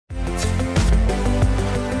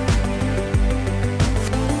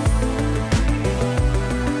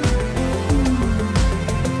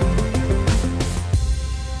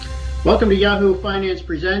Welcome to Yahoo Finance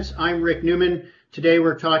Presents. I'm Rick Newman. Today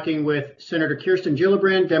we're talking with Senator Kirsten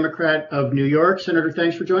Gillibrand, Democrat of New York. Senator,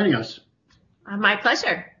 thanks for joining us. My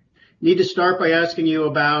pleasure. Need to start by asking you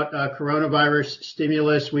about coronavirus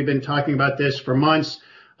stimulus. We've been talking about this for months,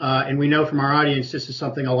 and we know from our audience this is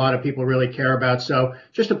something a lot of people really care about. So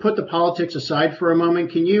just to put the politics aside for a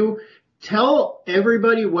moment, can you tell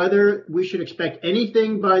everybody whether we should expect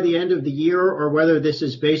anything by the end of the year or whether this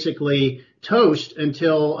is basically toast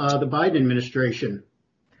until the Biden administration?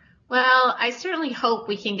 Well, I certainly hope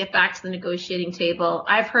we can get back to the negotiating table.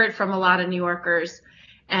 I've heard from a lot of New Yorkers,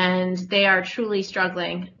 and they are truly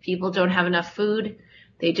struggling. People don't have enough food.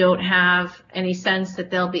 They don't have any sense that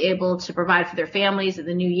they'll be able to provide for their families in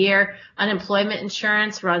the new year. Unemployment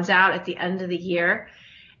insurance runs out at the end of the year,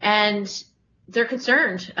 and they're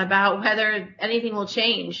concerned about whether anything will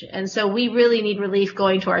change. And so we really need relief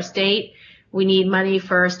going to our state. We need money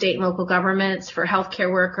for state and local governments, for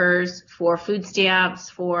healthcare workers, for food stamps,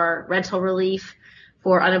 for rental relief,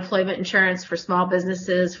 for unemployment insurance, for small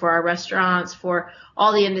businesses, for our restaurants, for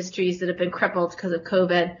all the industries that have been crippled because of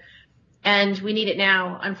COVID. And we need it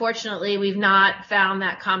now. Unfortunately, we've not found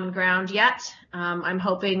that common ground yet. I'm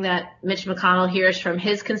hoping that Mitch McConnell hears from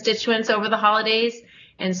his constituents over the holidays.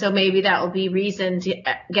 And so maybe that will be reason to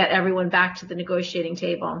get everyone back to the negotiating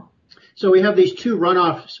table. So we have these two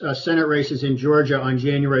runoff Senate races in Georgia on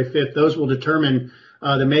January 5th. Those will determine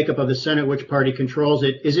the makeup of the Senate, which party controls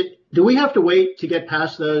it. Do we have to wait to get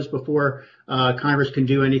past those before Congress can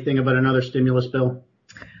do anything about another stimulus bill?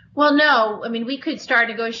 Well, no. I mean, we could start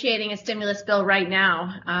negotiating a stimulus bill right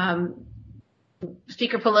now.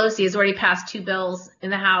 Speaker Pelosi has already passed two bills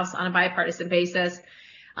in the House on a bipartisan basis.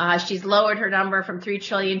 She's lowered her number from $3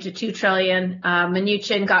 trillion to $2 trillion.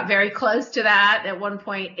 Mnuchin got very close to that at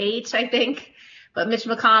 1.8, I think. But Mitch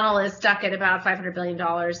McConnell is stuck at about $500 billion.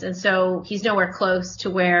 And so he's nowhere close to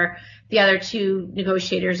where the other two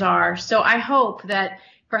negotiators are. So I hope that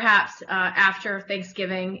perhaps after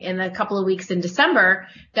Thanksgiving, in the couple of weeks in December,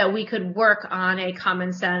 that we could work on a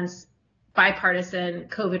common sense bipartisan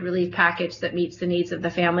COVID relief package that meets the needs of the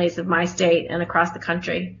families of my state and across the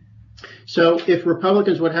country. So if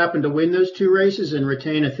Republicans would happen to win those two races and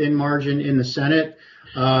retain a thin margin in the Senate,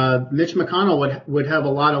 Mitch McConnell would have a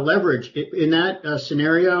lot of leverage. In that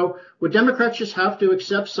scenario, would Democrats just have to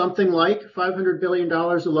accept something like $500 billion,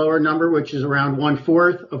 a lower number, which is around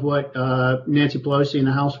 1/4 of what Nancy Pelosi in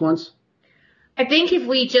the House wants? I think if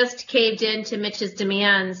we just caved into Mitch's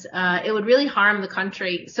demands, it would really harm the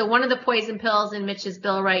country. So one of the poison pills in Mitch's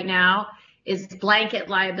bill right now is blanket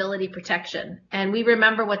liability protection. And we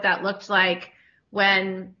remember what that looked like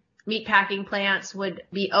when meatpacking plants would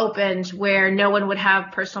be opened, where no one would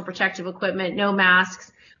have personal protective equipment, no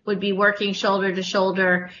masks, would be working shoulder to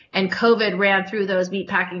shoulder, and COVID ran through those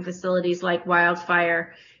meatpacking facilities like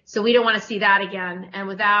wildfire. So we don't want to see that again. And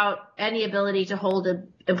without any ability to hold an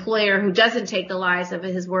employer who doesn't take the lives of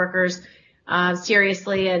his workers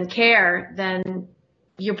seriously and care, then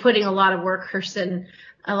you're putting a lot of workers and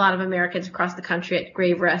a lot of Americans across the country at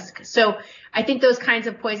grave risk. So I think those kinds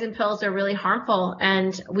of poison pills are really harmful,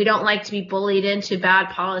 and we don't like to be bullied into bad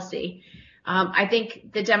policy. I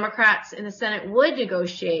think the Democrats in the Senate would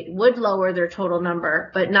negotiate, would lower their total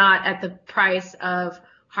number, but not at the price of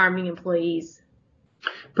harming employees.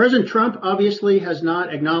 President Trump obviously has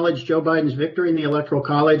not acknowledged Joe Biden's victory in the Electoral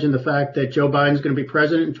College and the fact that Joe Biden is going to be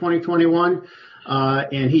president in 2021.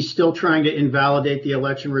 And he's still trying to invalidate the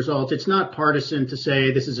election results. It's not partisan to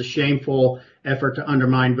say this is a shameful effort to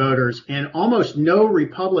undermine voters. And almost no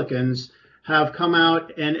Republicans have come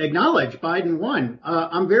out and acknowledged Biden won.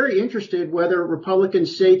 I'm very interested whether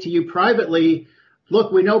Republicans say to you privately,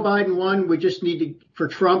 look, we know Biden won. We just need for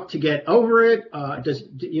Trump to get over it.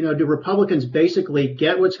 Do Republicans basically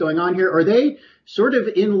get what's going on here? Are they sort of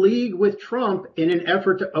in league with Trump in an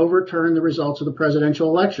effort to overturn the results of the presidential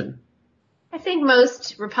election? I think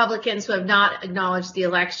most Republicans who have not acknowledged the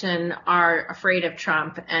election are afraid of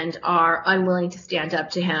Trump and are unwilling to stand up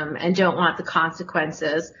to him and don't want the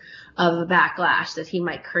consequences of a backlash that he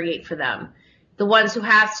might create for them. The ones who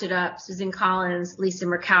have stood up, Susan Collins, Lisa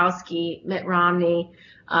Murkowski, Mitt Romney,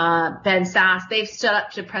 Ben Sasse, they've stood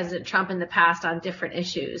up to President Trump in the past on different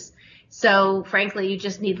issues. So frankly, you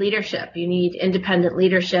just need leadership. You need independent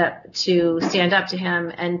leadership to stand up to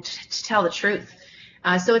him and to tell the truth.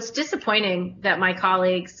 So it's disappointing that my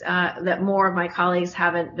colleagues, that more of my colleagues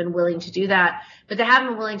haven't been willing to do that, but they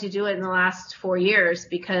haven't been willing to do it in the last 4 years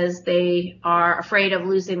because they are afraid of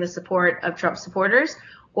losing the support of Trump supporters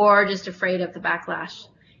or just afraid of the backlash.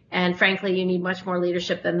 And frankly, you need much more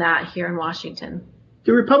leadership than that here in Washington.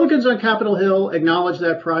 Do Republicans on Capitol Hill acknowledge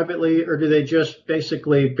that privately, or do they just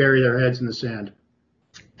basically bury their heads in the sand?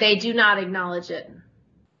 They do not acknowledge it.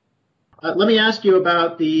 Let me ask you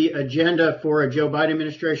about the agenda for a Joe Biden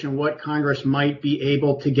administration, what Congress might be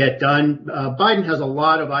able to get done. Biden has a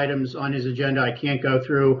lot of items on his agenda. I can't go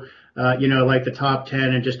through, like the top 10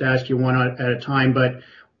 and just ask you one at a time. But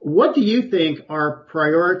what do you think are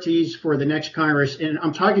priorities for the next Congress? And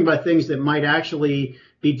I'm talking about things that might actually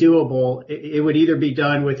be doable. It would either be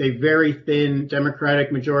done with a very thin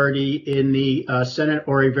Democratic majority in the Senate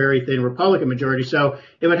or a very thin Republican majority. So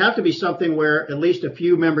it would have to be something where at least a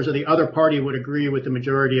few members of the other party would agree with the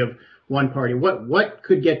majority of one party. What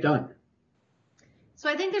could get done? So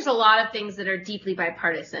I think there's a lot of things that are deeply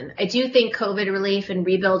bipartisan. I do think COVID relief and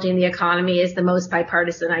rebuilding the economy is the most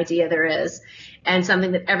bipartisan idea there is, and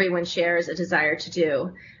something that everyone shares a desire to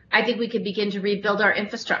do. I think we could begin to rebuild our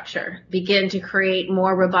infrastructure, begin to create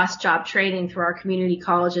more robust job training through our community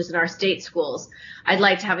colleges and our state schools. I'd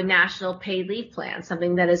like to have a national paid leave plan,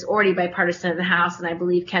 something that is already bipartisan in the House and I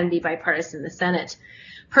believe can be bipartisan in the Senate.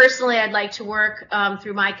 Personally, I'd like to work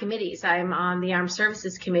through my committees. I'm on the Armed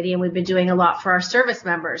Services Committee, and we've been doing a lot for our service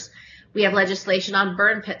members. We have legislation on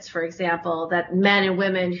burn pits, for example, that men and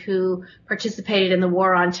women who participated in the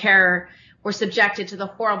war on terror were subjected to the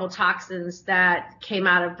horrible toxins that came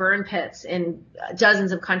out of burn pits in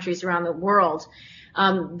dozens of countries around the world.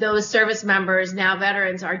 Those service members, now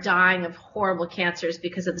veterans, are dying of horrible cancers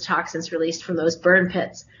because of the toxins released from those burn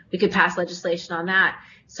pits. We could pass legislation on that.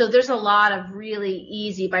 So there's a lot of really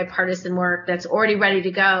easy bipartisan work that's already ready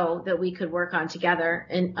to go that we could work on together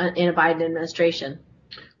in a Biden administration.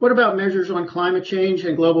 What about measures on climate change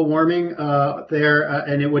and global warming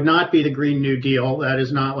and it would not be the Green New Deal. That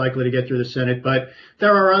is not likely to get through the Senate. But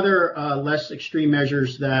there are other less extreme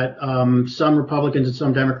measures that some Republicans and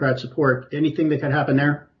some Democrats support. Anything that could happen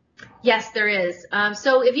there? Yes, there is.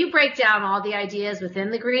 So if you break down all the ideas within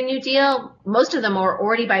the Green New Deal, most of them are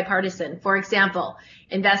already bipartisan. For example,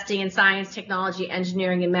 investing in science, technology,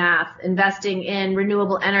 engineering, and math, investing in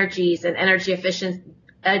renewable energies and energy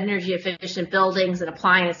efficient buildings and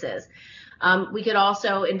appliances. We could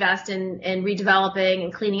also invest in redeveloping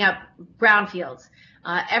and cleaning up brownfields.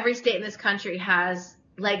 Every state in this country has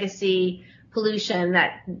legacy pollution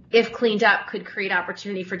that, if cleaned up, could create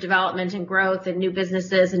opportunity for development and growth and new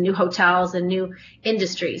businesses and new hotels and new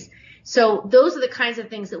industries. So those are the kinds of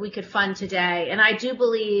things that we could fund today. And I do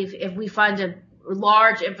believe if we fund a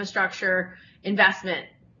large infrastructure investment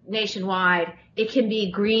nationwide, it can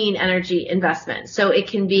be green energy investment. So it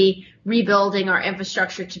can be rebuilding our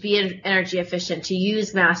infrastructure to be energy efficient, to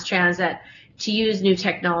use mass transit, to use new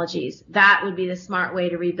technologies. That would be the smart way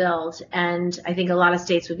to rebuild. And I think a lot of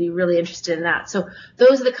states would be really interested in that. So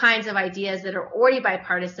those are the kinds of ideas that are already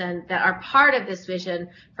bipartisan that are part of this vision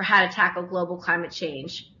for how to tackle global climate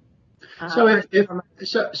change. So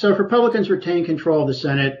if Republicans retain control of the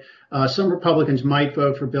Senate, some Republicans might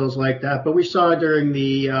vote for bills like that. But we saw during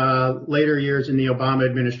the later years in the Obama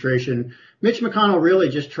administration, Mitch McConnell really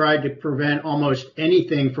just tried to prevent almost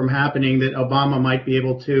anything from happening that Obama might be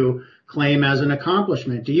able to claim as an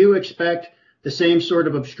accomplishment. Do you expect the same sort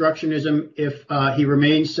of obstructionism if he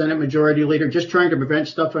remains Senate Majority Leader, just trying to prevent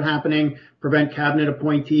stuff from happening, prevent cabinet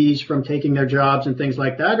appointees from taking their jobs and things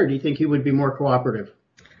like that? Or do you think he would be more cooperative?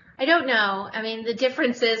 I don't know. I mean, the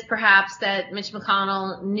difference is perhaps that Mitch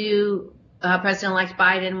McConnell knew President-elect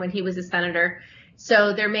Biden when he was a senator.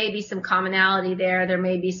 So there may be some commonality there. There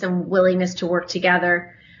may be some willingness to work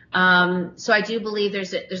together. So I do believe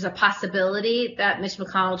there's a possibility that Mitch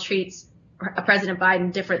McConnell treats a President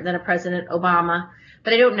Biden different than a President Obama.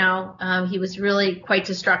 But I don't know. He was really quite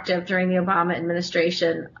destructive during the Obama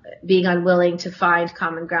administration, being unwilling to find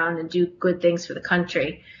common ground and do good things for the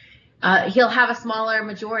country. He'll have a smaller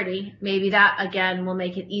majority. Maybe that, again, will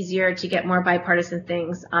make it easier to get more bipartisan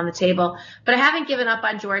things on the table. But I haven't given up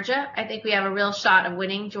on Georgia. I think we have a real shot of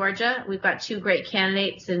winning Georgia. We've got two great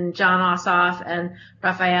candidates in John Ossoff and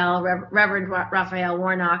Reverend Raphael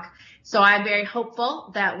Warnock. So I'm very hopeful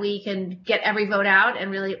that we can get every vote out and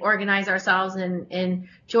really organize ourselves in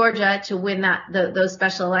Georgia to win those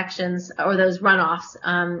special elections or those runoffs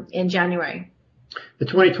in January. The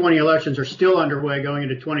 2020 elections are still underway going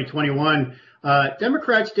into 2021.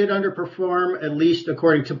 Democrats did underperform, at least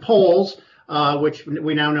according to polls, which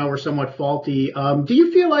we now know are somewhat faulty. Do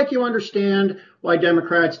you feel like you understand why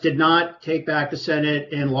Democrats did not take back the Senate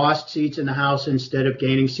and lost seats in the House instead of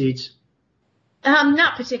gaining seats?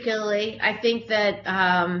 Not particularly. I think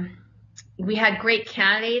that we had great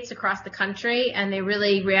candidates across the country, and they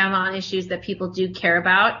really ran on issues that people do care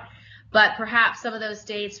about. But perhaps some of those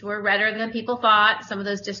states were redder than people thought. Some of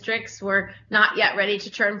those districts were not yet ready to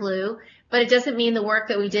turn blue. but it doesn't mean the work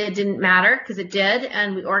that we did didn't matter, because it did,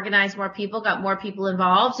 and we organized more people, got more people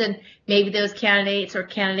involved, and maybe those candidates or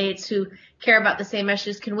candidates who care about the same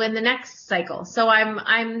issues can win the next cycle. So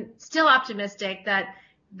I'm still optimistic that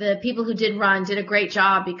the people who did run did a great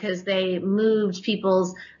job, because they moved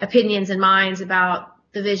people's opinions and minds about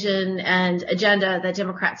the vision and agenda that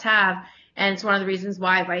Democrats have. And it's one of the reasons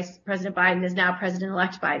why Vice President Biden is now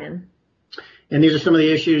President-elect Biden. And these are some of the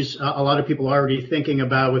issues a lot of people are already thinking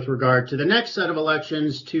about with regard to the next set of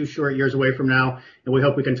elections, 2 short years away from now. And we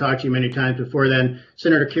hope we can talk to you many times before then.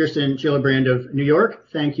 Senator Kirsten Gillibrand of New York,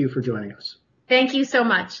 thank you for joining us. Thank you so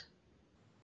much.